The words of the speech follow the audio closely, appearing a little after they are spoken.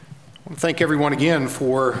Thank everyone again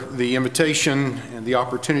for the invitation and the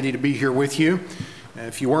opportunity to be here with you.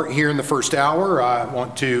 If you weren't here in the first hour, I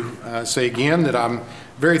want to say again that I'm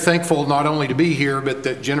very thankful not only to be here, but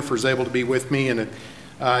that Jennifer's able to be with me. And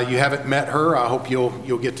you haven't met her, I hope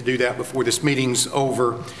you'll get to do that before this meeting's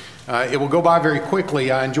over. It will go by very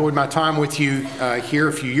quickly. I enjoyed my time with you here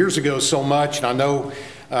a few years ago so much, and I know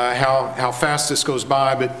how fast this goes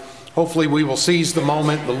by, but hopefully we will seize the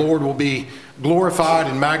moment. The Lord will be glorified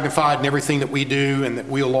and magnified in everything that we do, and that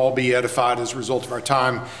we'll all be edified as a result of our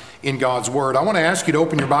time in God's Word. I want to ask you to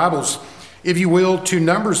open your Bibles, if you will, to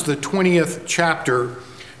Numbers the 20th chapter.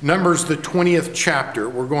 Numbers the 20th chapter.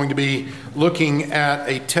 We're going to be looking at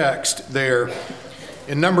a text there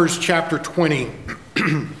in Numbers chapter 20.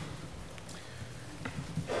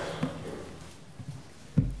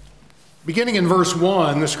 Beginning in verse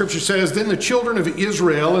 1, the scripture says, "Then the children of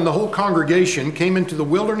Israel and the whole congregation came into the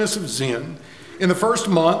wilderness of Zin in the first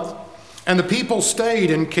month, and the people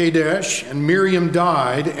stayed in Kadesh, and Miriam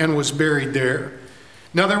died and was buried there.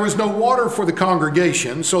 Now there was no water for the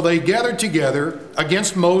congregation, so they gathered together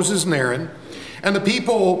against Moses and Aaron, and the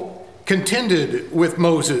people contended with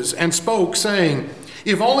Moses and spoke, saying,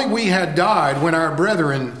 'If only we had died when our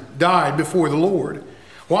brethren died before the Lord.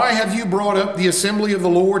 Why have you brought up the assembly of the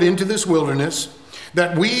Lord into this wilderness,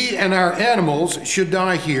 that we and our animals should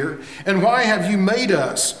die here? And why have you made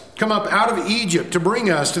us come up out of Egypt to bring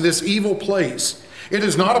us to this evil place? It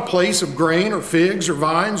is not a place of grain or figs or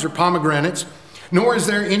vines or pomegranates, nor is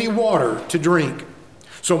there any water to drink.'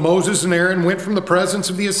 So Moses and Aaron went from the presence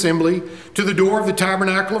of the assembly to the door of the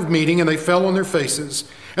tabernacle of meeting, and they fell on their faces,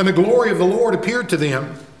 and the glory of the Lord appeared to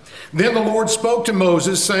them. Then the Lord spoke to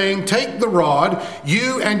Moses, saying, 'Take the rod,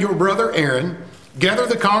 you and your brother Aaron, gather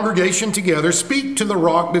the congregation together, speak to the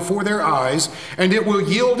rock before their eyes, and it will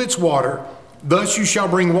yield its water. Thus you shall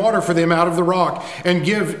bring water for them out of the rock, and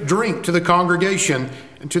give drink to the congregation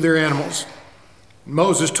and to their animals.'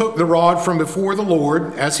 Moses took the rod from before the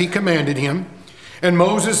Lord, as he commanded him. And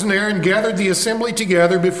Moses and Aaron gathered the assembly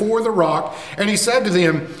together before the rock, and he said to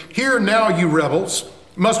them, 'Hear now, you rebels,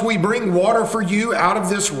 must we bring water for you out of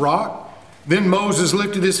this rock?' Then Moses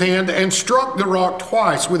lifted his hand and struck the rock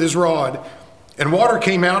twice with his rod, and water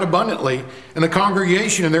came out abundantly, and the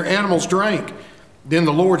congregation and their animals drank. Then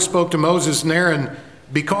the Lord spoke to Moses and Aaron,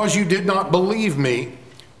 'Because you did not believe me,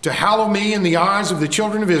 to hallow me in the eyes of the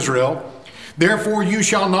children of Israel, therefore you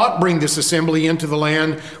shall not bring this assembly into the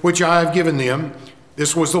land which I have given them.'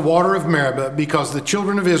 This was the water of Meribah, because the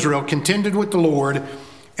children of Israel contended with the Lord,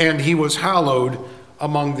 and he was hallowed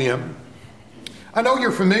among them." I know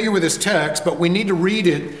you're familiar with this text, but we need to read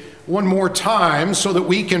it one more time so that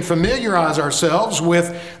we can familiarize ourselves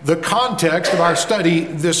with the context of our study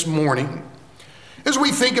this morning. As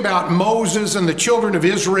we think about Moses and the children of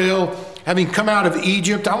Israel having come out of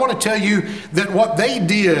Egypt, I want to tell you that what they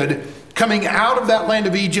did coming out of that land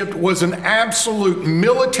of Egypt was an absolute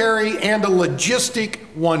military and a logistic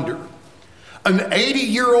wonder. An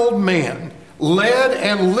 80-year-old man led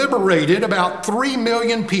and liberated about 3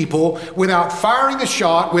 million people without firing a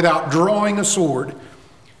shot, without drawing a sword.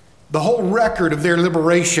 The whole record of their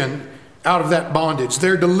liberation out of that bondage,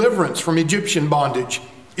 their deliverance from Egyptian bondage,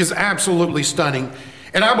 is absolutely stunning.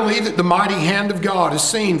 And I believe that the mighty hand of God is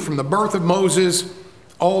seen from the birth of Moses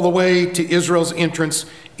all the way to Israel's entrance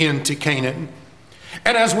into Canaan.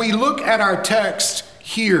 And as we look at our text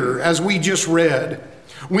here, as we just read,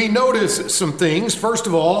 we notice some things. First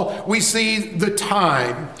of all, we see the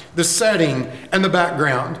time, the setting, and the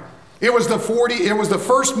background. It was the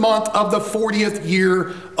first month of the 40th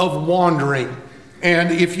year of wandering.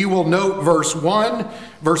 And if you will note verse 1,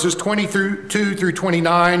 verses 22 through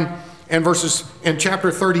 29, and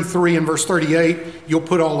chapter 33 and verse 38, you'll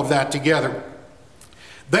put all of that together.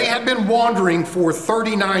 They had been wandering for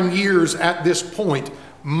 39 years at this point.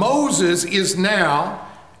 Moses is now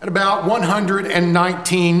at about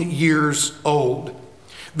 119 years old.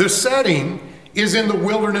 The setting is in the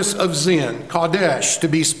wilderness of Zin, Kadesh to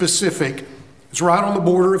be specific. It's right on the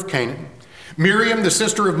border of Canaan. Miriam, the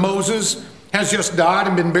sister of Moses, has just died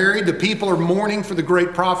and been buried. The people are mourning for the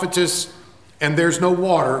great prophetess, and there's no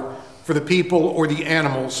water for the people or the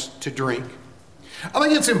animals to drink. I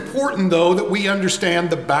think it's important, though, that we understand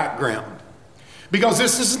the background, because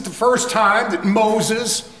this isn't the first time that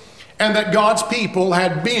Moses and that God's people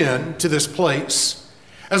had been to this place.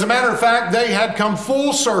 As a matter of fact, they had come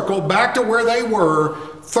full circle back to where they were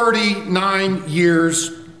 39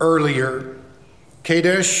 years earlier.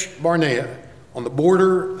 Kadesh Barnea, on the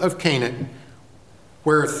border of Canaan,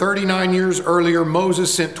 where 39 years earlier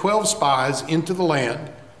Moses sent 12 spies into the land,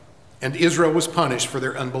 and Israel was punished for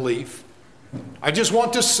their unbelief. I just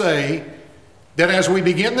want to say that as we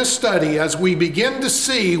begin this study, as we begin to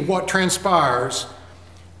see what transpires,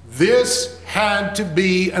 this had to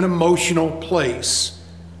be an emotional place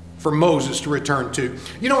for Moses to return to.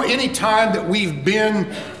 You know, any time that we've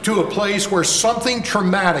been to a place where something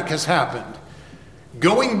traumatic has happened,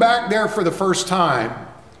 going back there for the first time,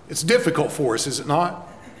 it's difficult for us, is it not?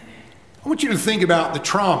 I want you to think about the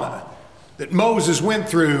trauma that Moses went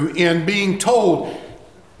through in being told,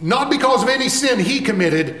 not because of any sin he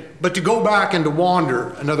committed, but to go back and to wander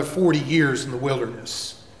another 40 years in the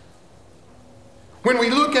wilderness. When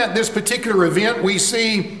we look at this particular event, we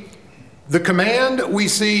see the command, we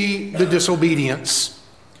see the disobedience.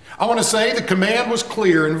 I want to say the command was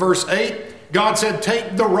clear. In verse 8, God said,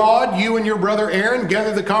 take the rod, you and your brother Aaron,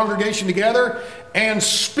 gather the congregation together, and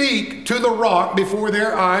speak to the rock before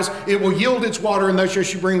their eyes. It will yield its water, and thus shall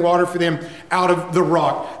you bring water for them out of the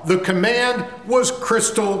rock. The command was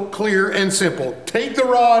crystal clear and simple. Take the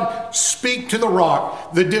rod, speak to the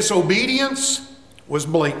rock. The disobedience was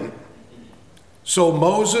blatant. So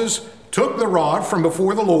Moses took the rod from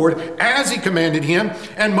before the Lord as he commanded him,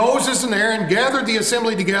 and Moses and Aaron gathered the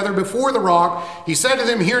assembly together before the rock. He said to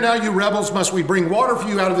them, hear now, you rebels, must we bring water for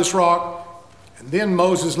you out of this rock? And then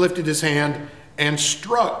Moses lifted his hand and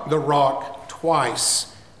struck the rock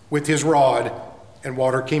twice with his rod, and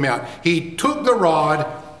water came out. He took the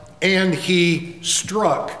rod and he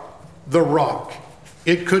struck the rock.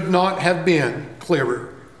 It could not have been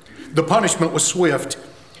clearer. The punishment was swift.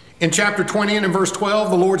 In chapter 20 and in verse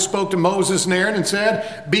 12, the Lord spoke to Moses and Aaron and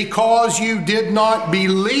said, because you did not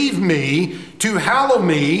believe me to hallow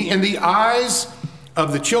me in the eyes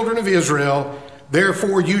of the children of Israel,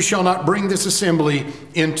 therefore you shall not bring this assembly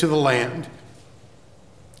into the land.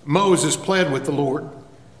 Moses pled with the Lord.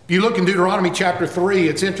 If you look in Deuteronomy chapter 3,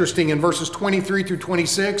 it's interesting in verses 23 through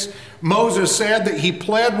 26, Moses said that he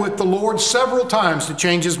pled with the Lord several times to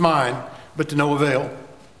change his mind, but to no avail.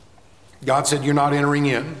 God said, you're not entering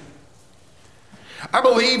in. I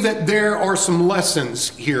believe that there are some lessons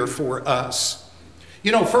here for us.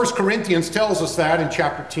 You know, 1 Corinthians tells us that in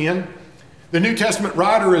chapter 10. The New Testament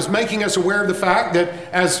writer is making us aware of the fact that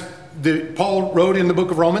as Paul wrote in the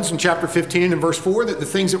book of Romans in chapter 15 and verse 4 that the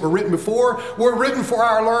things that were written before were written for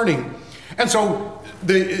our learning. And so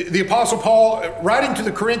the Apostle Paul, writing to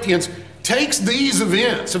the Corinthians, takes these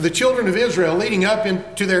events of the children of Israel leading up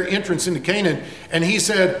into their entrance into Canaan, and he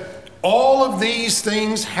said, all of these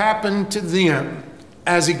things happened to them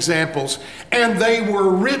as examples, and they were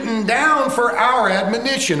written down for our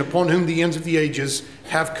admonition, upon whom the ends of the ages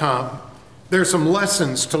have come. There are some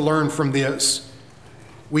lessons to learn from this.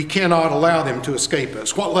 We cannot allow them to escape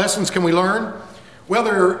us. What lessons can we learn? Well,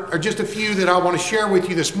 there are just a few that I want to share with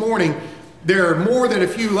you this morning. There are more than a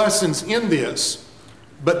few lessons in this,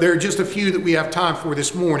 but there are just a few that we have time for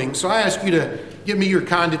this morning. So I ask you to give me your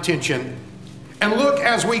kind attention and look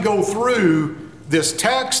as we go through this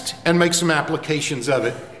text and make some applications of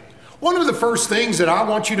it. One of the first things that I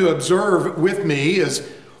want you to observe with me is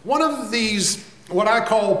one of these, what I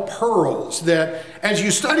call pearls, that as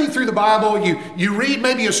you study through the Bible, you read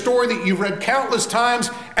maybe a story that you've read countless times,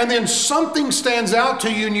 and then something stands out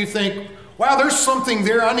to you and you think, wow, there's something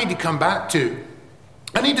there I need to come back to.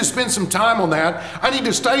 I need to spend some time on that. I need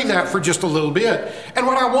to study that for just a little bit. And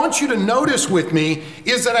what I want you to notice with me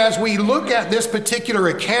is that as we look at this particular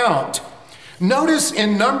account, notice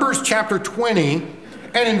in Numbers chapter 20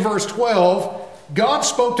 and in verse 12, God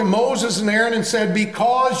spoke to Moses and Aaron and said,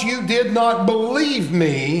 because you did not believe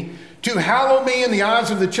me to hallow me in the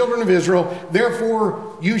eyes of the children of Israel,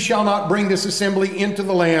 therefore you shall not bring this assembly into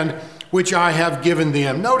the land which I have given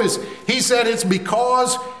them. Notice, he said it's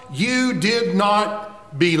because you did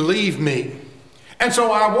not believe me. And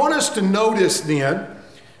so I want us to notice then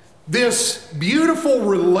this beautiful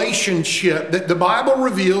relationship that the Bible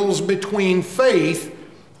reveals between faith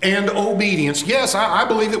and obedience. Yes, I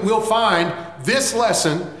believe that we'll find this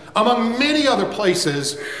lesson among many other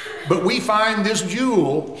places, but we find this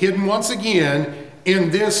jewel hidden once again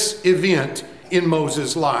in this event in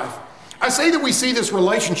Moses' life. I say that we see this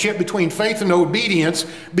relationship between faith and obedience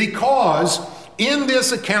because in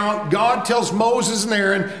this account, God tells Moses and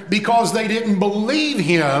Aaron because they didn't believe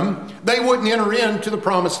him, they wouldn't enter into the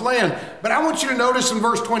promised land. But I want you to notice in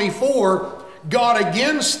verse 24, God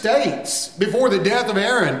again states before the death of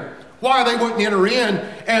Aaron why they wouldn't enter in.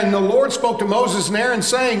 And the Lord spoke to Moses and Aaron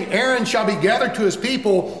saying, Aaron shall be gathered to his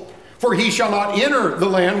people, for he shall not enter the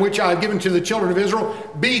land which I have given to the children of Israel,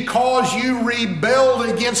 because you rebelled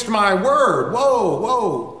against my word.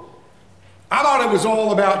 Whoa. I thought it was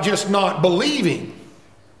all about just not believing.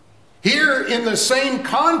 Here in the same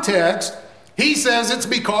context, he says it's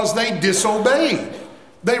because they disobeyed.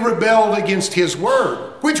 They rebelled against his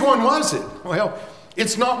word. Which one was it? Well,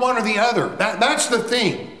 it's not one or the other. That's the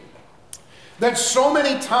thing. That so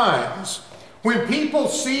many times when people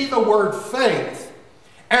see the word faith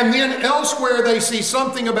and then elsewhere they see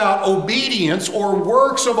something about obedience or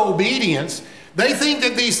works of obedience, they think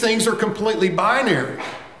that these things are completely binary.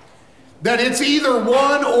 That it's either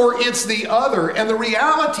one or it's the other. And the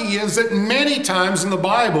reality is that many times in the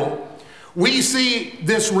Bible, we see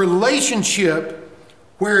this relationship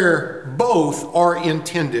where both are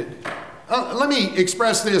intended. Let me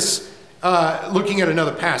express this looking at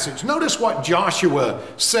another passage. Notice what Joshua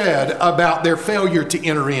said about their failure to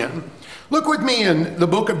enter in. Look with me in the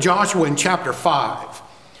book of Joshua in chapter 5.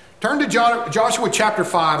 Turn to Joshua chapter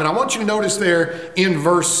 5, and I want you to notice there in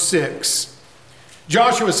verse 6.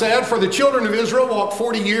 Joshua said, "For the children of Israel walked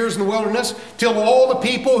 40 years in the wilderness, till all the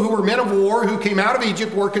people who were men of war who came out of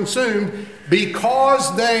Egypt were consumed,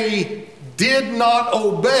 because they did not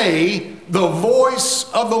obey the voice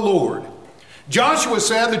of the Lord." Joshua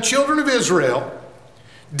said the children of Israel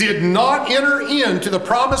did not enter into the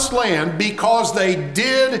promised land because they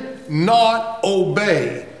did not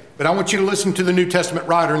obey. But I want you to listen to the New Testament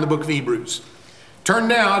writer in the book of Hebrews. Turn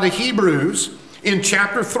now to Hebrews in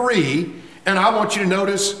chapter 3, and I want you to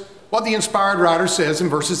notice what the inspired writer says in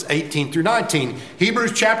verses 18 through 19.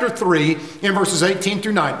 Hebrews chapter 3 in verses 18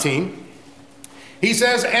 through 19. He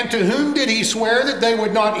says, "And to whom did he swear that they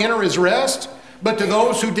would not enter his rest, but to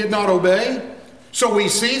those who did not obey? So we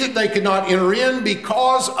see that they could not enter in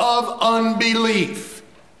because of unbelief."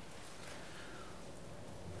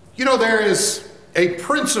 You know, there is a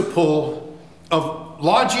principle of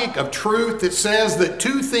logic, of truth, that says that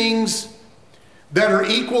two things that are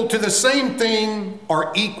equal to the same thing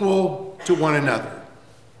are equal to one another.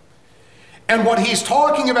 And what he's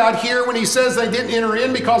talking about here when he says they didn't enter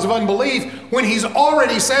in because of unbelief, when he's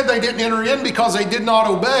already said they didn't enter in because they did not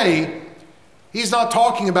obey, he's not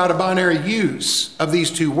talking about a binary use of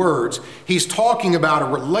these two words. He's talking about a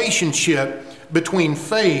relationship between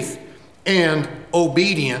faith and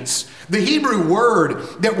obedience. The Hebrew word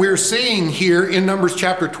that we're seeing here in Numbers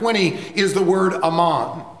chapter 20 is the word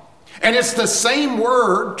aman. And it's the same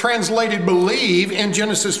word translated believe in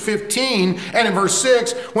Genesis 15 and in verse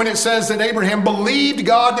 6 when it says that Abraham believed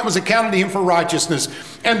God that was accounted to him for righteousness.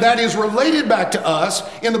 And that is related back to us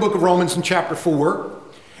in the book of Romans in chapter 4.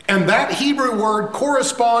 And that Hebrew word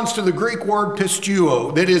corresponds to the Greek word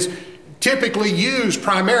pisteuo that is typically used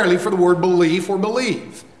primarily for the word belief or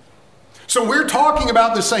believe. So we're talking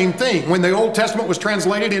about the same thing. When the Old Testament was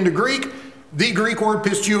translated into Greek, the Greek word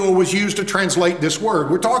pisteuo was used to translate this word.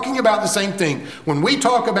 We're talking about the same thing. When we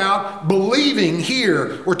talk about believing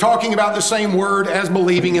here, we're talking about the same word as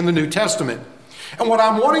believing in the New Testament. And what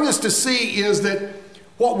I'm wanting us to see is that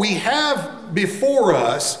what we have before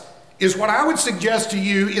us is what I would suggest to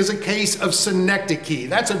you is a case of synecdoche.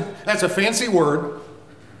 That's a fancy word,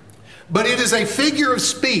 but it is a figure of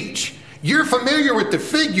speech. You're familiar with the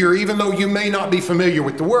figure, even though you may not be familiar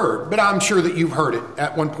with the word, but I'm sure that you've heard it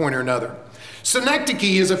at one point or another.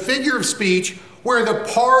 Synecdoche is a figure of speech where the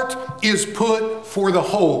part is put for the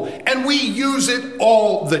whole, and we use it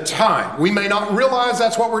all the time. We may not realize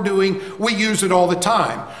that's what we're doing. We use it all the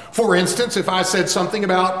time. For instance, if I said something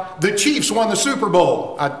about the Chiefs won the Super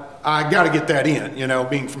Bowl, I got to get that in,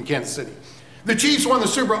 being from Kansas City. The Chiefs won the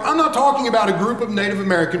Super Bowl. I'm not talking about a group of Native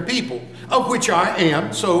American people, of which I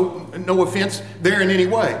am, so no offense there in any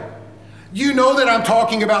way. You know that I'm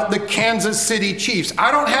talking about the Kansas City Chiefs.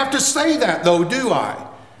 I don't have to say that, though, do I?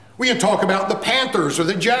 We can talk about the Panthers or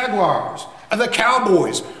the Jaguars or the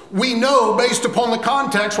Cowboys. We know, based upon the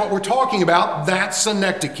context, what we're talking about. That's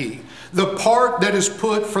synecdoche, the part that is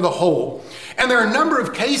put for the whole. And there are a number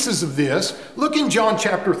of cases of this. Look in John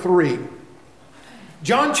chapter 3.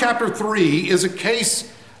 John chapter 3 is a case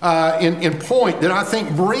in point that I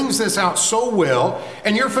think brings this out so well.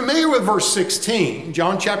 And you're familiar with verse 16,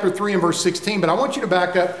 John chapter 3 and verse 16, but I want you to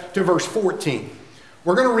back up to verse 14.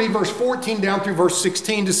 We're going to read verse 14 down through verse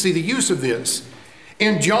 16 to see the use of this.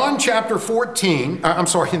 In John chapter 3,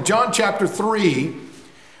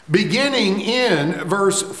 beginning in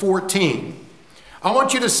verse 14, I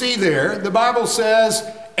want you to see there, the Bible says,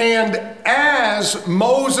 "And as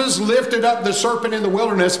Moses lifted up the serpent in the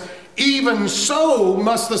wilderness, even so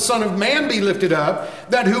must the Son of Man be lifted up,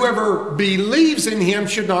 that whoever believes in him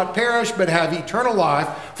should not perish, but have eternal life.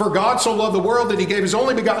 For God so loved the world that he gave his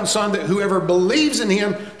only begotten Son, that whoever believes in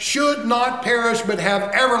him should not perish, but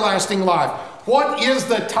have everlasting life." What is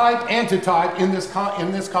the type antitype in this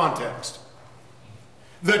context?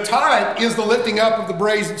 The type is the lifting up of the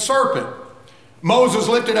brazen serpent. Moses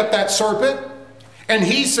lifted up that serpent, and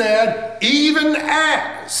he said, "Even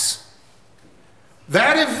as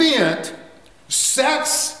That event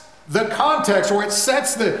sets the context, or it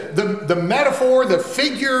sets the metaphor, the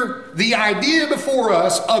figure, the idea before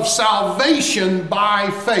us of salvation by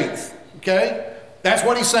faith. Okay? That's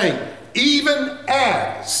what he's saying. Even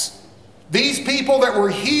as these people that were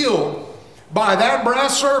healed by that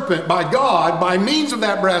brass serpent, by God, by means of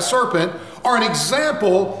that brass serpent, are an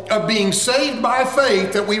example of being saved by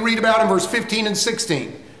faith that we read about in verse 15 and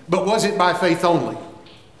 16. But was it by faith only?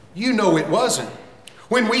 You know it wasn't.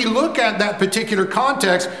 When we look at that particular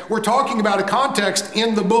context, we're talking about a context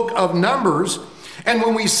in the book of Numbers. And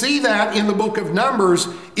when we see that in the book of Numbers,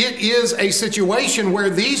 it is a situation where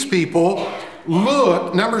these people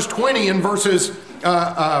look, Numbers 20 in verses,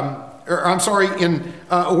 where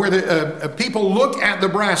the people looked at the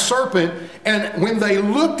brass serpent, and when they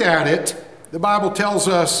looked at it, the Bible tells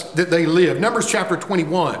us that they lived. Numbers chapter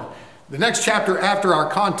 21, the next chapter after our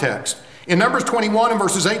context. In Numbers 21 and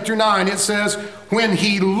verses 8 through 9, it says, when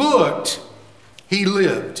he looked, he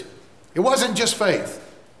lived. It wasn't just faith.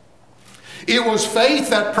 It was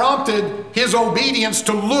faith that prompted his obedience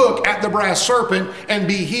to look at the brass serpent and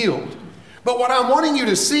be healed. But what I'm wanting you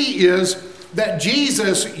to see is that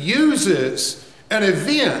Jesus uses an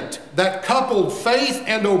event that coupled faith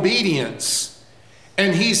and obedience.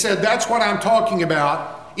 And he said, that's what I'm talking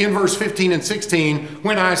about in verse 15 and 16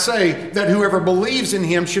 when I say that whoever believes in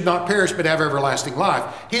him should not perish but have everlasting life.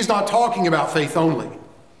 He's not talking about faith only,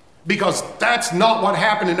 because that's not what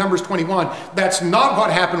happened in Numbers 21. That's not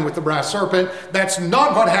what happened with the brass serpent. That's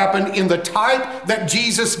not what happened in the type that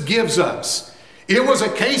Jesus gives us. It was a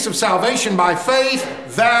case of salvation by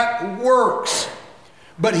faith that works.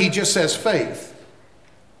 But he just says faith.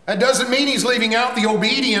 That doesn't mean he's leaving out the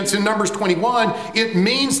obedience in Numbers 21. It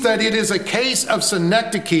means that it is a case of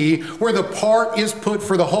synecdoche, where the part is put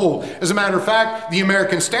for the whole. As a matter of fact, the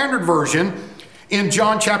American Standard Version in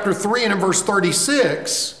John chapter 3 and in verse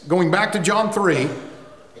 36, going back to John 3,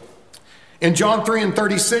 in John 3 and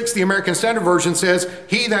 36, the American Standard Version says,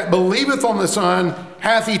 he that believeth on the Son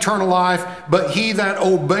hath eternal life, but he that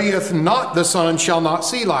obeyeth not the Son shall not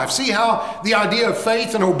see life. See how the idea of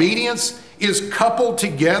faith and obedience is coupled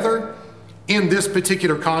together in this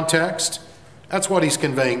particular context? That's what he's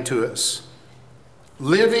conveying to us.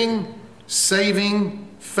 Living, saving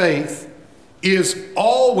faith is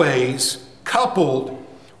always coupled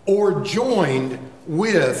or joined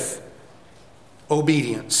with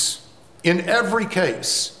obedience. In every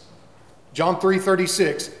case. John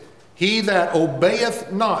 3:36, he that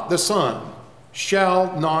obeyeth not the Son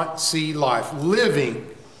shall not see life. Living,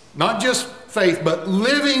 not just faith, but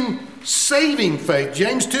living, saving faith.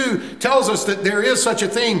 James 2 tells us that there is such a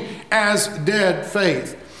thing as dead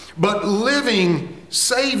faith. But living,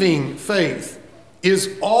 saving faith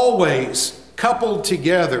is always coupled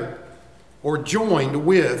together or joined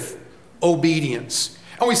with obedience.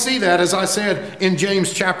 And we see that, as I said, in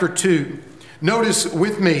James chapter 2. Notice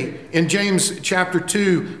with me in James chapter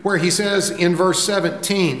 2, where he says in verse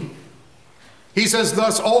 17, he says,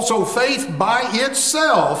 thus also faith by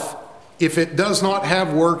itself, if it does not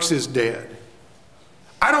have works, is dead.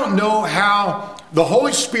 I don't know how the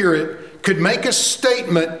Holy Spirit could make a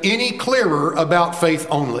statement any clearer about faith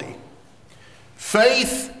only.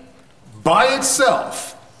 Faith by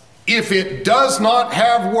itself, if it does not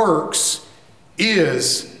have works,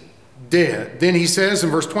 is dead. Then he says in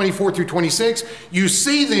verse 24 through 26, you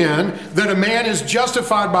see then that a man is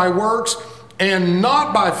justified by works and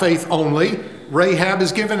not by faith only. Rahab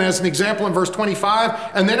is given as an example in verse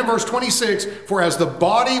 25. And then in verse 26, for as the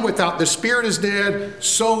body without the spirit is dead,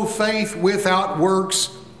 so faith without works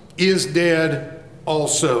is dead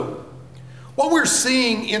also. What we're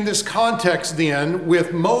seeing in this context then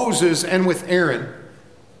with Moses and with Aaron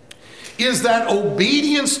is that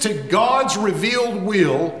obedience to God's revealed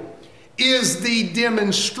will is the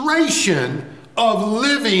demonstration of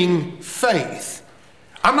living faith.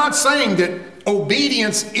 I'm not saying that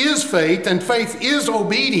obedience is faith and faith is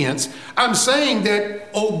obedience. I'm saying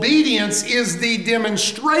that obedience is the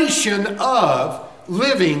demonstration of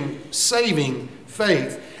living, saving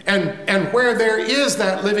faith. And where there is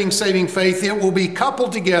that living, saving faith, it will be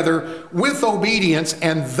coupled together with obedience,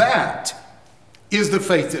 and that is the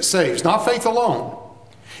faith that saves, not faith alone.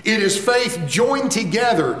 It is faith joined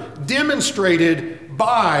together, demonstrated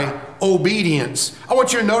by obedience. I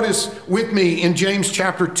want you to notice with me in James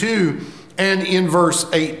chapter 2 and in verse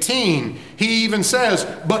 18. He even says,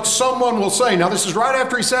 but someone will say, now this is right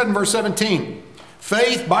after he said in verse 17,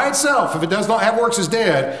 faith by itself, if it does not have works, is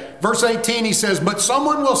dead. Verse 18, he says, but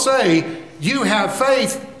someone will say, you have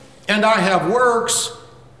faith and I have works.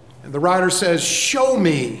 And the writer says, show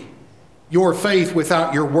me your faith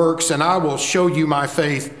without your works, and I will show you my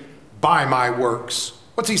faith by my works.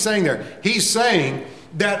 What's he saying there? He's saying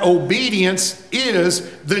that obedience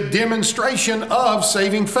is the demonstration of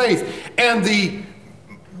saving faith. And the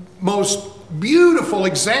most beautiful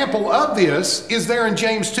example of this is there in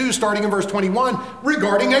James 2, starting in verse 21,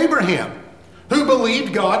 regarding Abraham, who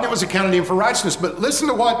believed God and it was accounted to him for righteousness. But listen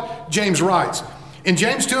to what James writes. In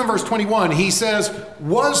James 2 and verse 21, he says,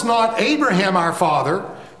 was not Abraham our father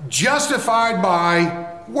justified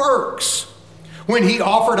by works when he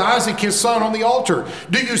offered Isaac his son on the altar?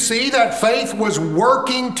 Do you see that faith was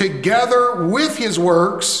working together with his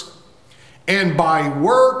works, and by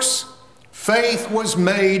works faith was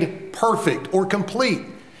made perfect or complete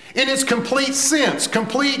in its complete sense,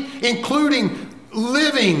 complete including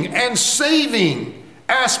living and saving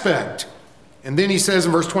aspect. And then he says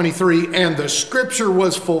in verse 23, and the scripture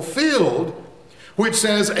was fulfilled, which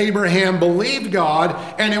says Abraham believed God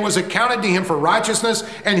and it was accounted to him for righteousness,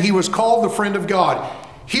 and he was called the friend of God.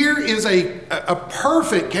 Here is a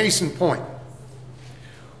perfect case in point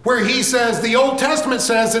where he says, the Old Testament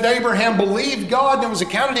says that Abraham believed God and it was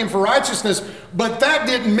accounted to him for righteousness, but that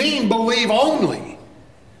didn't mean believe only.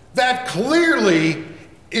 That clearly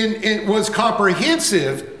it was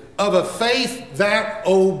comprehensive of a faith that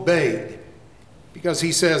obeyed. Because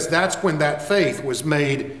he says that's when that faith was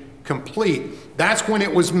made complete. That's when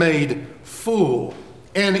it was made full.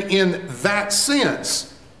 And in that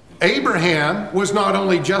sense, Abraham was not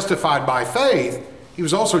only justified by faith, he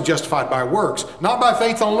was also justified by works. Not by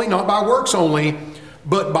faith only, not by works only,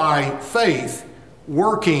 but by faith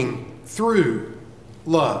working through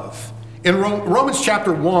love. In Romans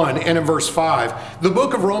chapter 1 and in verse 5, the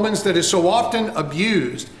book of Romans that is so often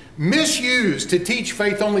abused, misused to teach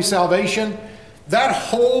faith-only salvation, that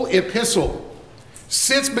whole epistle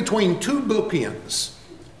sits between two bookends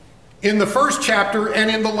in the first chapter and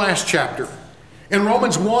in the last chapter. In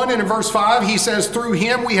Romans 1 and in verse 5, he says, through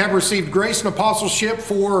him we have received grace and apostleship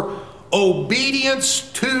for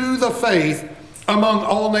obedience to the faith among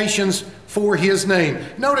all nations for his name.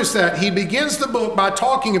 Notice that he begins the book by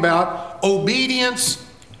talking about obedience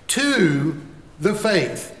to the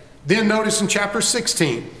faith. Then notice in chapter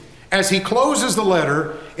 16, as he closes the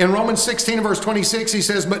letter, in Romans 16 and verse 26, he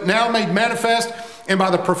says, but now made manifest and by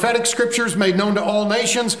the prophetic scriptures made known to all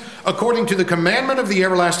nations, according to the commandment of the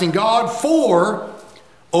everlasting God, for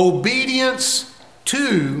obedience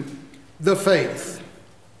to the faith.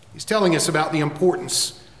 He's telling us about the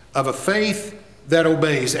importance of a faith that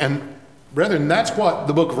obeys. And brethren, that's what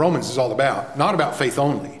the book of Romans is all about. Not about faith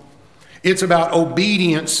only. It's about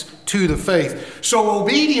obedience to the faith. So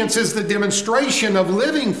obedience is the demonstration of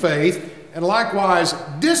living faith, and likewise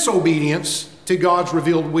disobedience to God's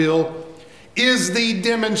revealed will is the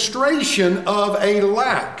demonstration of a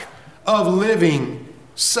lack of living,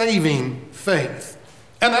 saving faith.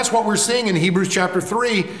 And that's what we're seeing in Hebrews chapter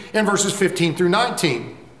 3 and verses 15 through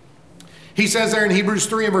 19. He says there in Hebrews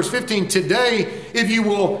 3 and verse 15, today, if you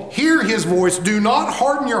will hear his voice, do not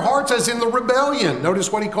harden your hearts as in the rebellion.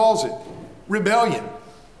 Notice what he calls it, rebellion.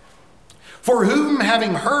 For whom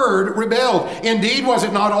having heard rebelled. Indeed, was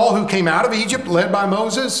it not all who came out of Egypt led by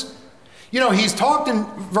Moses? You know, he's talked in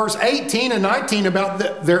verse 18 and 19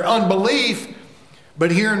 about their unbelief, but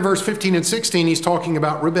here in verse 15 and 16, he's talking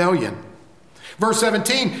about rebellion. Verse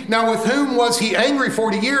 17, now with whom was he angry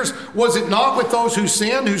 40 years? Was it not with those who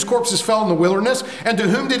sinned, whose corpses fell in the wilderness? And to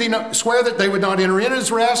whom did he not swear that they would not enter in his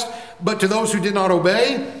rest? But to those who did not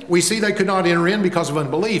obey, we see they could not enter in because of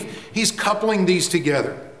unbelief. He's coupling these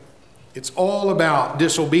together. It's all about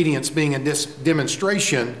disobedience being a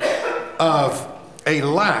demonstration of a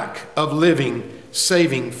lack of living,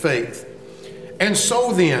 saving faith. And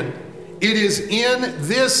so then, it is in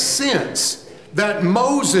this sense that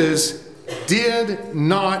Moses did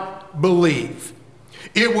not believe.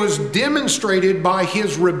 It was demonstrated by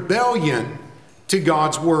his rebellion to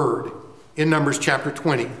God's word in Numbers chapter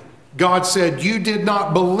 20. God said, you did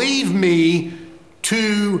not believe me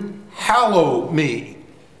to hallow me.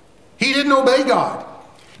 He didn't obey God.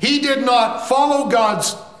 He did not follow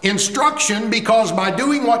God's instruction because by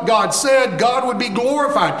doing what God said, God would be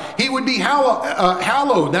glorified. He would be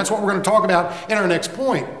hallowed. That's what we're going to talk about in our next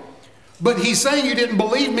point. But he's saying you didn't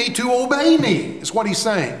believe me to obey me, is what he's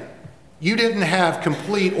saying. You didn't have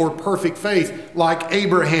complete or perfect faith like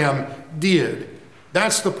Abraham did.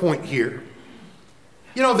 That's the point here.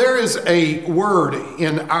 You know, there is a word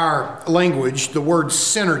in our language, the word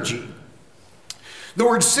synergy. The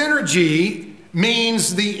word synergy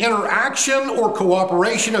means the interaction or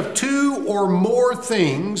cooperation of two or more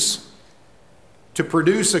things to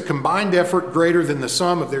produce a combined effort greater than the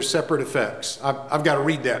sum of their separate effects. I've got to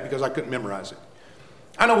read that because I couldn't memorize it.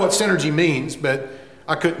 I know what synergy means, but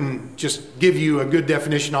I couldn't just give you a good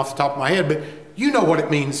definition off the top of my head, but you know what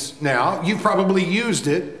it means now. You've probably used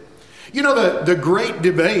it. You know the great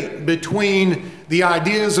debate between the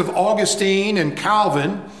ideas of Augustine and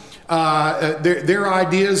Calvin, their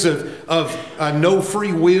ideas of no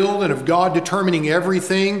free will and of God determining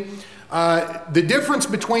everything. The difference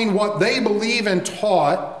between what they believe and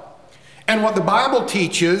taught and what the Bible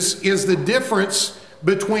teaches is the difference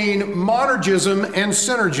between monergism and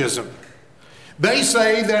synergism. They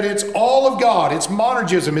say that it's all of God. It's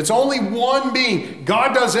monergism. It's only one being.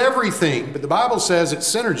 God does everything. But the Bible says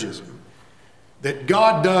it's synergism. That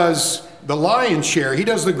God does the lion's share. He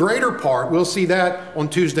does the greater part. We'll see that on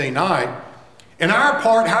Tuesday night. And our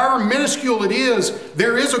part, however minuscule it is,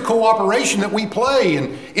 there is a cooperation that we play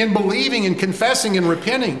in believing and confessing and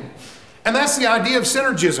repenting. And that's the idea of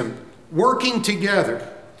synergism, working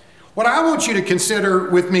together. What I want you to consider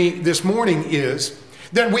with me this morning is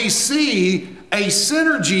that we see a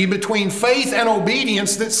synergy between faith and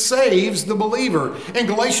obedience that saves the believer. In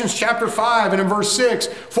Galatians chapter 5 and in verse 6,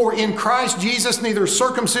 for in Christ Jesus neither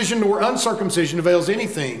circumcision nor uncircumcision avails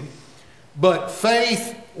anything, but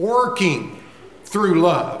faith working through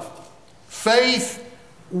love. Faith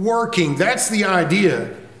working, that's the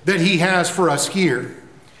idea that he has for us here.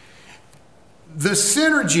 The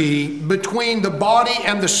synergy between the body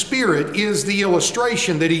and the spirit is the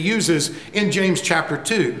illustration that he uses in James chapter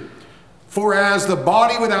 2. For as the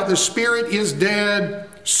body without the spirit is dead,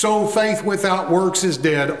 so faith without works is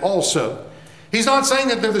dead also. He's not saying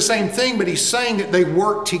that they're the same thing, but he's saying that they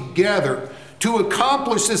work together to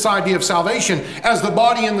accomplish this idea of salvation. As the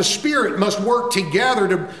body and the spirit must work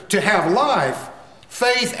together to have life,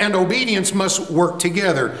 faith and obedience must work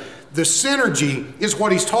together. The synergy is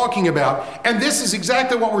what he's talking about. And this is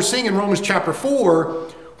exactly what we're seeing in Romans chapter 4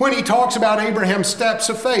 when he talks about Abraham's steps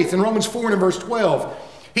of faith. In Romans 4 and in verse 12,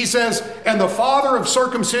 he says, and the father of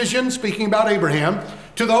circumcision, speaking about Abraham,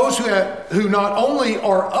 to those who not only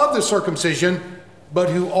are of the circumcision, but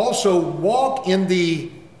who also walk in the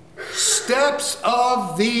steps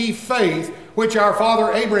of the faith which our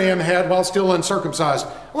father Abraham had while still uncircumcised.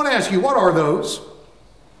 I want to ask you, what are those?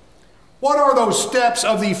 What are those steps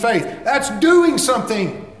of the faith? That's doing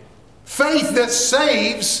something. Faith that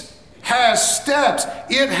saves has steps.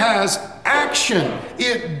 It has action.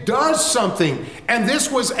 It does something. And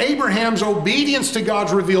this was Abraham's obedience to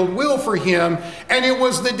God's revealed will for him. And it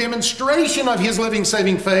was the demonstration of his living,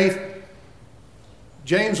 saving faith.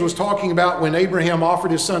 James was talking about when Abraham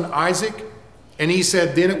offered his son Isaac. And he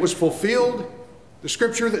said, then it was fulfilled. The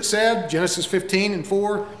scripture that said, Genesis 15 and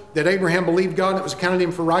 4, that Abraham believed God and it was accounted to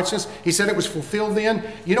him for righteousness. He said it was fulfilled then.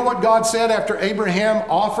 You know what God said after Abraham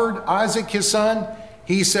offered Isaac his son?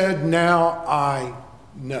 He said, now I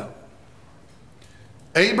know.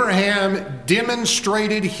 Abraham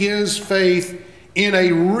demonstrated his faith in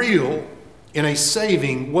a real, in a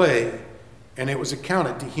saving way, and it was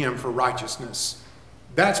accounted to him for righteousness.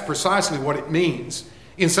 That's precisely what it means.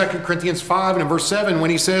 In 2 Corinthians 5 and in verse 7 when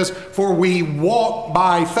he says, for we walk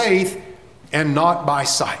by faith and not by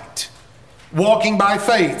sight. Walking by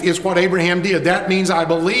faith is what Abraham did. That means I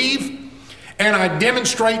believe and I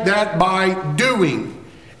demonstrate that by doing.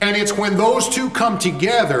 And it's when those two come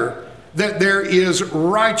together that there is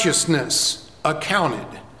righteousness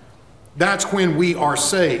accounted. That's when we are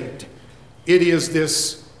saved. It is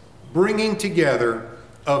this bringing together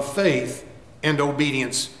of faith and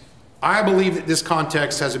obedience. I believe that this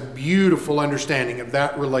context has a beautiful understanding of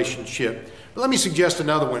that relationship. But let me suggest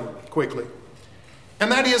another one quickly.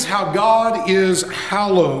 And that is how God is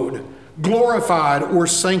hallowed, glorified, or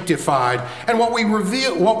sanctified. And what we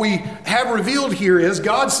have revealed here is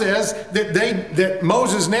God says that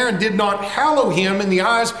Moses and Aaron did not hallow him in the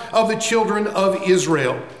eyes of the children of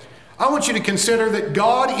Israel. I want you to consider that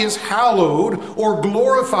God is hallowed or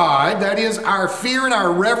glorified. That is, our fear and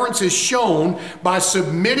our reverence is shown by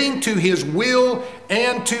submitting to his will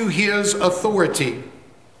and to his authority.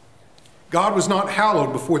 God was not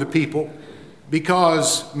hallowed before the people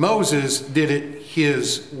because Moses did it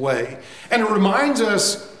his way. And it reminds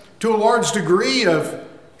us to a large degree of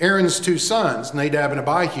Aaron's two sons, Nadab and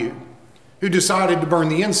Abihu, who decided to burn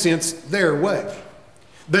the incense their way.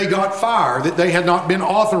 They got fire that they had not been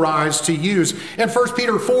authorized to use. In 1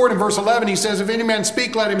 Peter 4 and verse 11, he says, if any man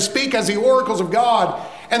speak, let him speak as the oracles of God.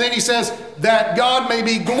 And then he says that God may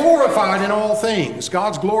be glorified in all things.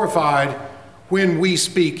 God's glorified when we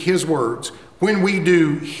speak his words, when we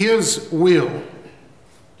do his will.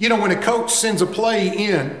 You know, when a coach sends a play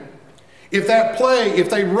in, if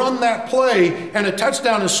they run that play and a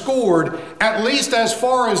touchdown is scored, at least as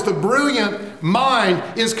far as the brilliant mind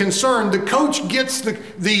is concerned, the coach gets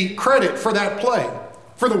the credit for that play,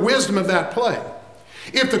 for the wisdom of that play.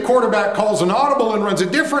 If the quarterback calls an audible and runs a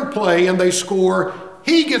different play and they score,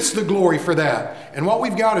 he gets the glory for that. And what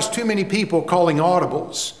we've got is too many people calling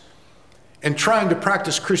audibles and trying to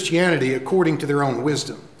practice Christianity according to their own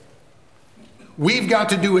wisdom. We've got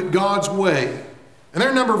to do it God's way. And there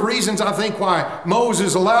are a number of reasons, I think, why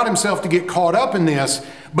Moses allowed himself to get caught up in this,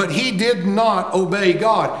 but he did not obey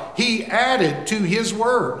God. He added to his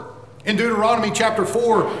word. In Deuteronomy chapter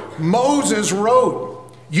 4, Moses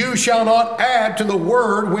wrote, "You shall not add to the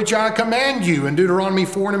word which I command you," in Deuteronomy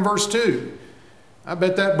 4 and verse 2. I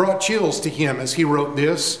bet that brought chills to him as he wrote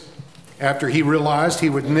this, after he realized he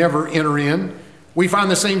would never enter in. We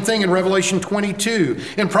find the same thing in Revelation 22.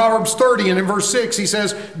 In Proverbs 30 and in verse 6, he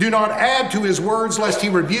says, "Do not add to his words, lest he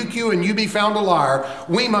rebuke you and you be found a liar."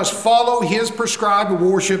 We must follow his prescribed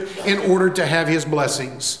worship in order to have his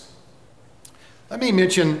blessings. Let me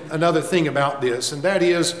mention another thing about this, and that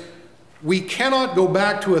is, we cannot go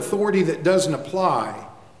back to authority that doesn't apply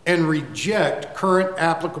and reject current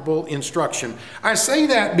applicable instruction. I say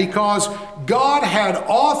that because God had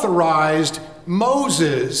authorized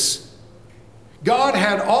Moses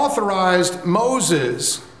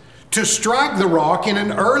to strike the rock in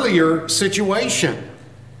an earlier situation.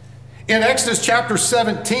 In Exodus chapter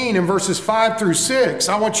 17 and verses 5 through 6,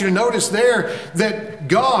 I want you to notice there that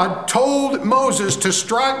God told Moses to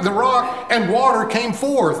strike the rock and water came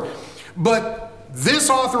forth. But this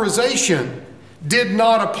authorization did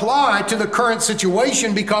not apply to the current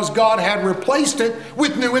situation because God had replaced it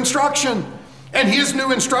with new instruction. And his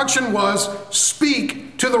new instruction was,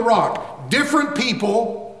 speak to the rock. Different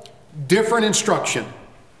people, different instruction.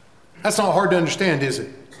 That's not hard to understand, is it?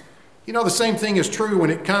 You know, the same thing is true when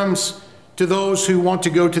it comes to those who want to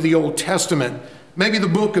go to the Old Testament, maybe the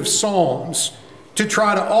book of Psalms, to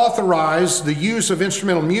try to authorize the use of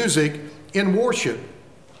instrumental music in worship.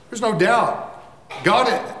 There's no doubt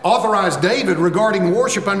God authorized David regarding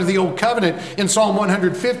worship under the Old Covenant in Psalm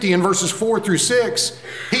 150 in verses 4 through 6.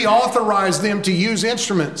 He authorized them to use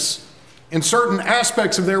instruments in certain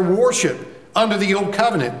aspects of their worship under the Old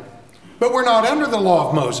Covenant. But we're not under the law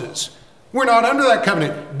of Moses. We're not under that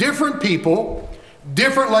covenant. Different people,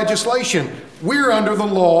 different legislation. We're under the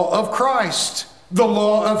law of Christ, the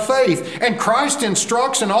law of faith. And Christ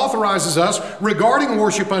instructs and authorizes us regarding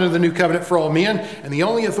worship under the new covenant for all men. And the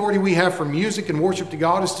only authority we have for music and worship to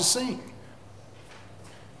God is to sing.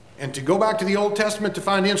 And to go back to the Old Testament to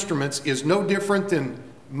find instruments is no different than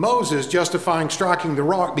Moses justifying striking the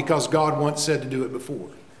rock because God once said to do it before.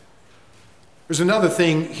 There's another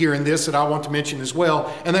thing here in this that I want to mention as well,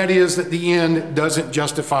 and that is that the end doesn't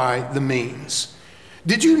justify the means.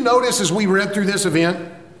 Did you notice as we read through this event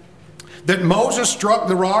that Moses struck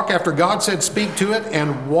the rock after God said speak to it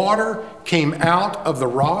and water came out of the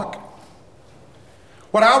rock?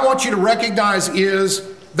 What I want you to recognize is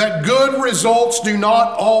that good results do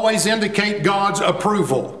not always indicate God's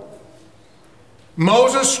approval.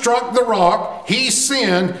 Moses struck the rock, he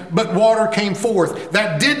sinned, but water came forth.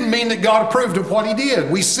 That didn't mean that God approved of what he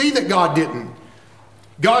did. We see that God didn't.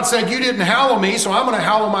 God said, you didn't hallow me, so I'm going to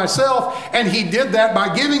hallow myself. And he did that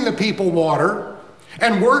by giving the people water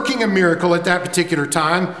and working a miracle at that particular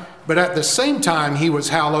time. But at the same time, he was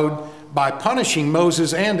hallowed by punishing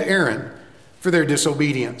Moses and Aaron for their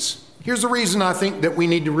disobedience. Here's the reason I think that we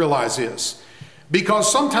need to realize this.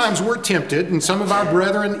 Because sometimes we're tempted, and some of our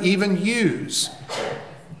brethren even use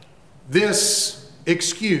this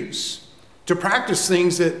excuse to practice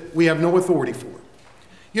things that we have no authority for.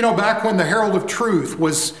 You know, back when the Herald of Truth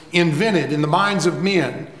was invented in the minds of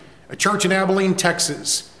men, a church in Abilene,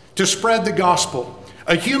 Texas, to spread the gospel,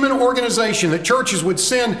 a human organization that churches would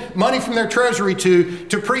send money from their treasury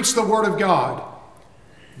to preach the word of God.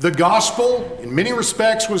 The gospel, in many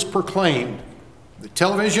respects, was proclaimed. The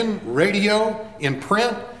television, radio, in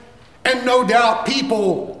print, and no doubt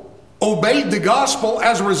people obeyed the gospel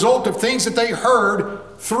as a result of things that they heard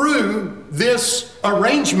through this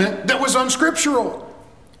arrangement that was unscriptural.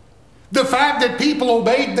 The fact that people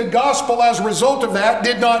obeyed the gospel as a result of that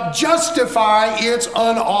did not justify its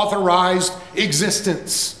unauthorized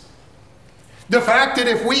existence. The fact that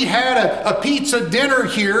if we had a pizza dinner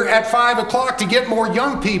here at 5 o'clock to get more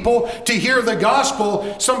young people to hear the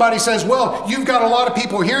gospel, somebody says, well, you've got a lot of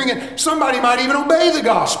people hearing it. Somebody might even obey the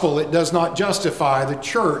gospel. It does not justify the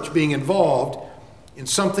church being involved in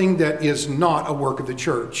something that is not a work of the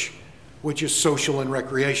church, which is social and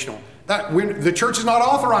recreational. The church is not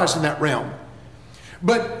authorized in that realm.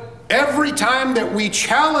 But every time that we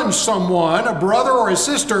challenge someone, a brother or a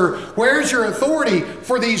sister, where's your authority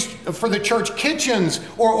for the church kitchens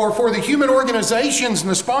or for the human organizations and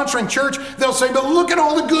the sponsoring church, they'll say, but look at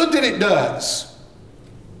all the good that it does.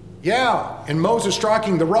 Yeah, and Moses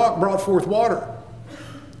striking the rock brought forth water.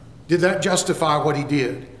 Did that justify what he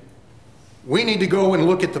did? We need to go and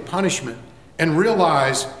look at the punishment and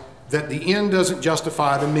realize that the end doesn't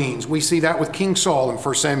justify the means. We see that with King Saul in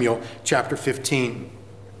 1 Samuel chapter 15.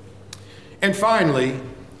 And finally,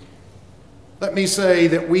 let me say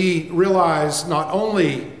that we realize not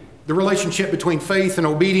only the relationship between faith and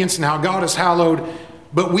obedience and how God is hallowed,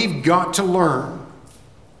 but we've got to learn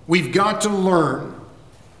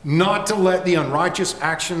not to let the unrighteous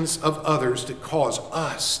actions of others to cause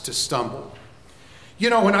us to stumble. You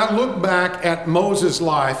know, when I look back at Moses'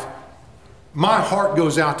 life, my heart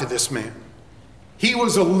goes out to this man. He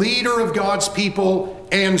was a leader of God's people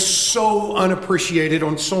and so unappreciated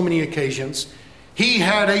on so many occasions. He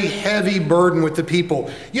had a heavy burden with the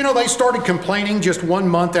people. You know, they started complaining just 1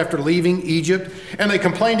 month after leaving Egypt, and they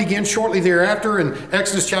complained again shortly thereafter in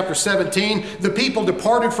Exodus chapter 17. The people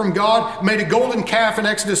departed from God, made a golden calf in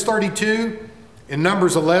Exodus 32. In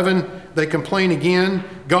Numbers 11, they complain again.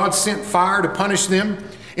 God sent fire to punish them.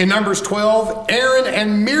 In Numbers 12, Aaron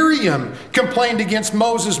and Miriam complained against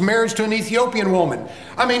Moses' marriage to an Ethiopian woman.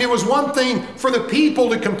 I mean, it was one thing for the people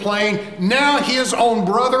to complain. Now his own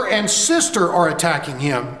brother and sister are attacking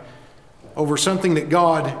him over something that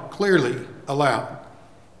God clearly allowed,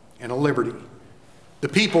 and a liberty. The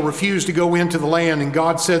people refused to go into the land, and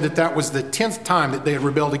God said that that was the 10th time that they had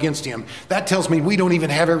rebelled against him. That tells me we don't even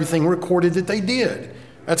have everything recorded that they did.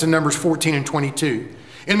 That's in Numbers 14 and 22.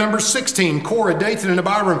 In Numbers 16, Korah, Dathan, and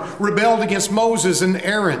Abiram rebelled against Moses and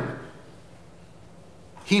Aaron.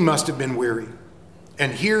 He must have been weary.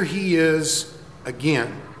 And here he is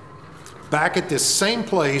again, back at this same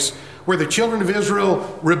place where the children of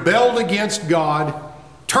Israel rebelled against God,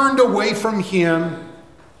 turned away from him.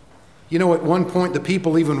 You know, at one point, the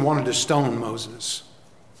people even wanted to stone Moses.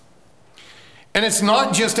 And it's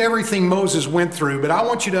not just everything Moses went through, but I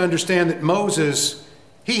want you to understand that Moses,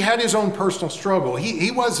 he had his own personal struggle.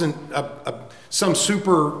 He wasn't some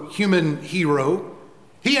superhuman hero.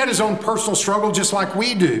 He had his own personal struggle just like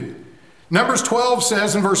we do. Numbers 12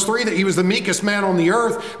 says in verse 3 that he was the meekest man on the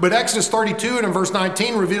earth, but Exodus 32 and in verse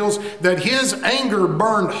 19 reveals that his anger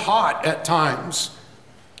burned hot at times.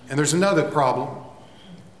 And there's another problem.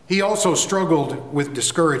 He also struggled with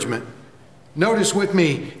discouragement. Notice with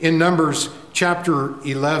me in Numbers chapter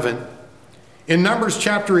 11. In Numbers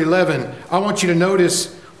chapter 11, I want you to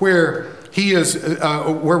notice where he is,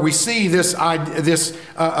 where we see this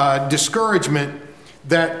discouragement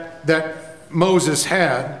that Moses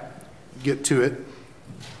had. Get to it.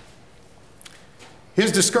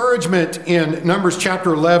 His discouragement in Numbers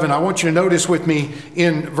chapter 11, I want you to notice with me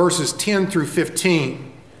in verses 10 through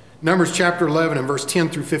 15. Numbers chapter 11 and verse 10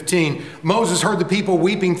 through 15. Moses heard the people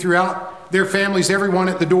weeping throughout their families, everyone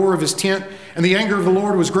at the door of his tent, and the anger of the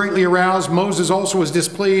Lord was greatly aroused. Moses also was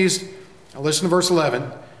displeased. Now listen to verse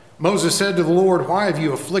 11. Moses said to the Lord, "Why have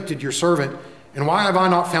you afflicted your servant? And why have I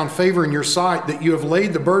not found favor in your sight that you have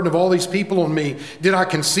laid the burden of all these people on me? Did I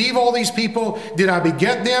conceive all these people? Did I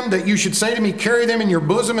beget them that you should say to me, carry them in your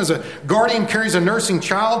bosom as a guardian carries a nursing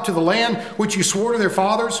child to the land which you swore to their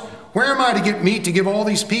fathers? Where am I to get meat to give all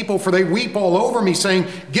these people? For they weep all over me, saying,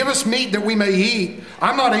 give us meat that we may eat.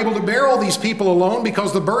 I'm not able to bear all these people alone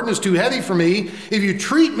because the burden is too heavy for me. If you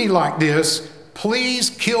treat me like this, please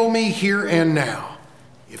kill me here and now,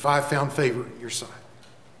 if I have found favor in your sight."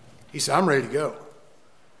 He said, "I'm ready to go."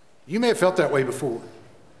 You may have felt that way before.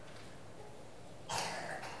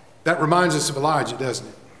 That reminds us of Elijah, doesn't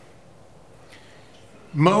it?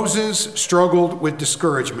 Moses struggled with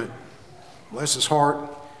discouragement. Bless his heart.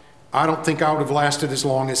 I don't think I would have lasted as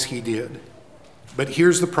long as he did. But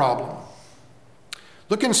here's the problem.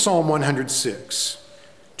 Look in Psalm 106.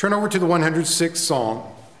 Turn over to the 106th Psalm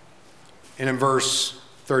and in verse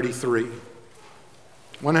 33.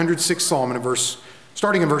 106th Psalm and in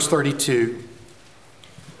starting in verse 32.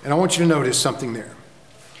 And I want you to notice something there.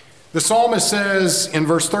 The psalmist says in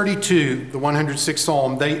verse 32, the 106th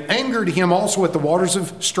Psalm, they angered him also at the waters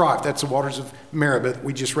of strife. That's the waters of Meribah that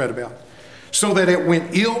we just read about. So that it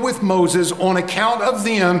went ill with Moses on account of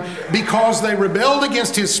them, because they rebelled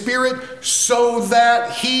against his spirit, so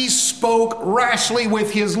that he spoke rashly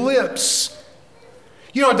with his lips.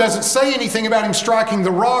 You know, it doesn't say anything about him striking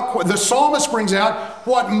the rock. The psalmist brings out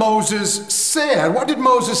what Moses said. What did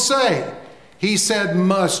Moses say? He said,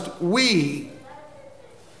 "Must we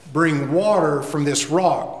bring water from this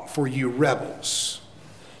rock for you rebels?"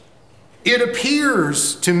 It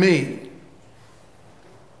appears to me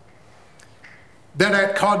that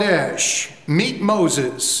at Kadesh, meet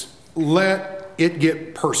Moses, let it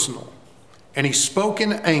get personal. And he spoke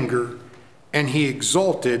in anger, and he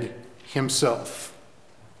exalted himself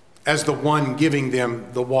as the one giving them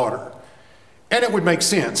the water. And it would make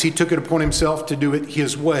sense. He took it upon himself to do it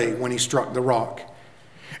his way when he struck the rock.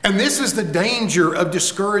 And this is the danger of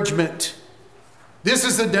discouragement. This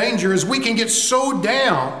is the danger, is we can get so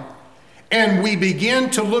down and we begin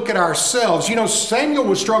to look at ourselves. You know, Samuel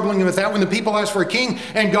was struggling with that when the people asked for a king,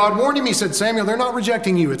 and God warned him. He said, Samuel, they're not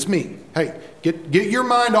rejecting you, it's me. Hey, get your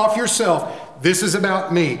mind off yourself. This is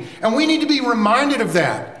about me. And we need to be reminded of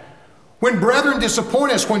that. When brethren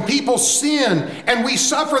disappoint us, when people sin and we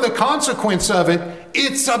suffer the consequence of it,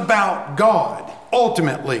 it's about God,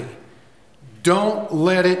 ultimately. Don't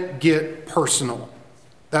let it get personal.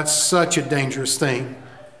 That's such a dangerous thing.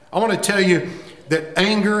 I want to tell you that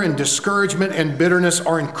anger and discouragement and bitterness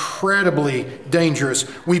are incredibly dangerous.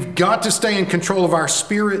 We've got to stay in control of our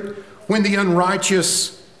spirit when the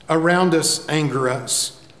unrighteous around us anger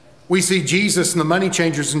us. We see Jesus and the money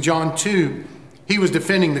changers in John 2. He was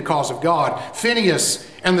defending the cause of God. Phineas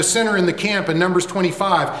and the sinner in the camp in Numbers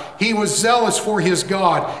 25. He was zealous for his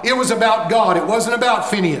God. It was about God. It wasn't about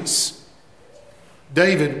Phineas.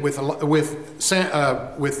 David with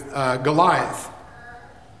Goliath.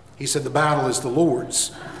 He said, the battle is the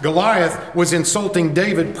Lord's. Goliath was insulting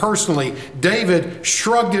David personally. David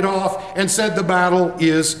shrugged it off and said, the battle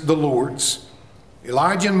is the Lord's.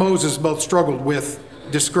 Elijah and Moses both struggled with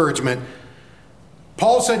discouragement.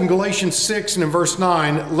 Paul said in Galatians 6 and in verse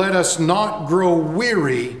 9, let us not grow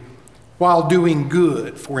weary while doing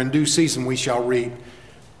good, for in due season we shall reap.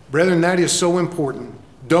 Brethren, that is so important.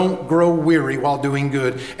 Don't grow weary while doing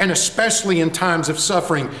good, and especially in times of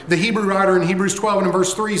suffering. The Hebrew writer in Hebrews 12 and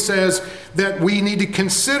verse 3 says that we need to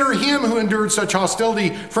consider him who endured such hostility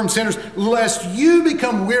from sinners, lest you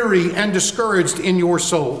become weary and discouraged in your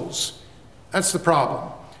souls. That's the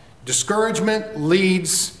problem. Discouragement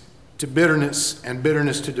leads to bitterness, and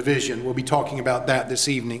bitterness to division. We'll be talking about that this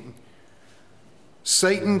evening.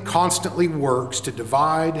 Satan constantly works to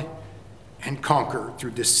divide and conquer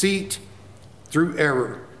through deceit, through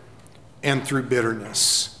error, and through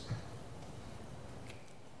bitterness.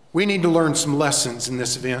 We need to learn some lessons in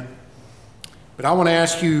this event. But I want to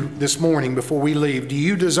ask you this morning before we leave, do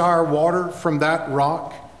you desire water from that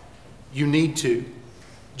rock? You need to.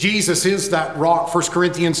 Jesus is that rock, 1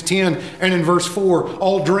 Corinthians 10 and in verse 4.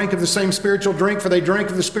 All drink of the same spiritual drink, for they drank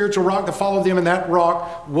of the spiritual rock that followed them, and that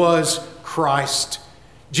rock was Christ.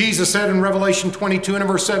 Jesus said in Revelation 22 and in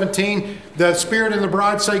verse 17, the Spirit and the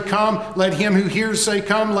bride say, come. Let him who hears say,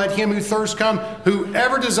 come. Let him who thirsts come.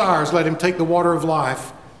 Whoever desires, let him take the water of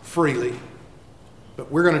life freely.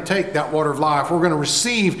 But we're going to take that water of life. We're going to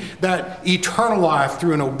receive that eternal life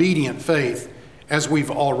through an obedient faith, as we've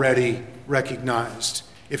already recognized.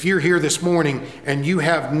 If you're here this morning and you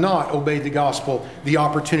have not obeyed the gospel, the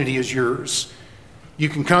opportunity is yours. You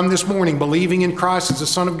can come this morning believing in Christ as the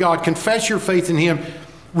Son of God, confess your faith in him,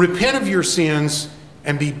 repent of your sins,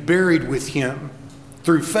 and be buried with him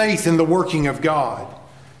through faith in the working of God,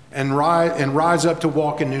 and rise up to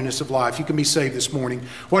walk in newness of life. You can be saved this morning.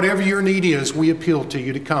 Whatever your need is, we appeal to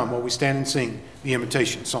you to come while we stand and sing the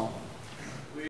invitation song.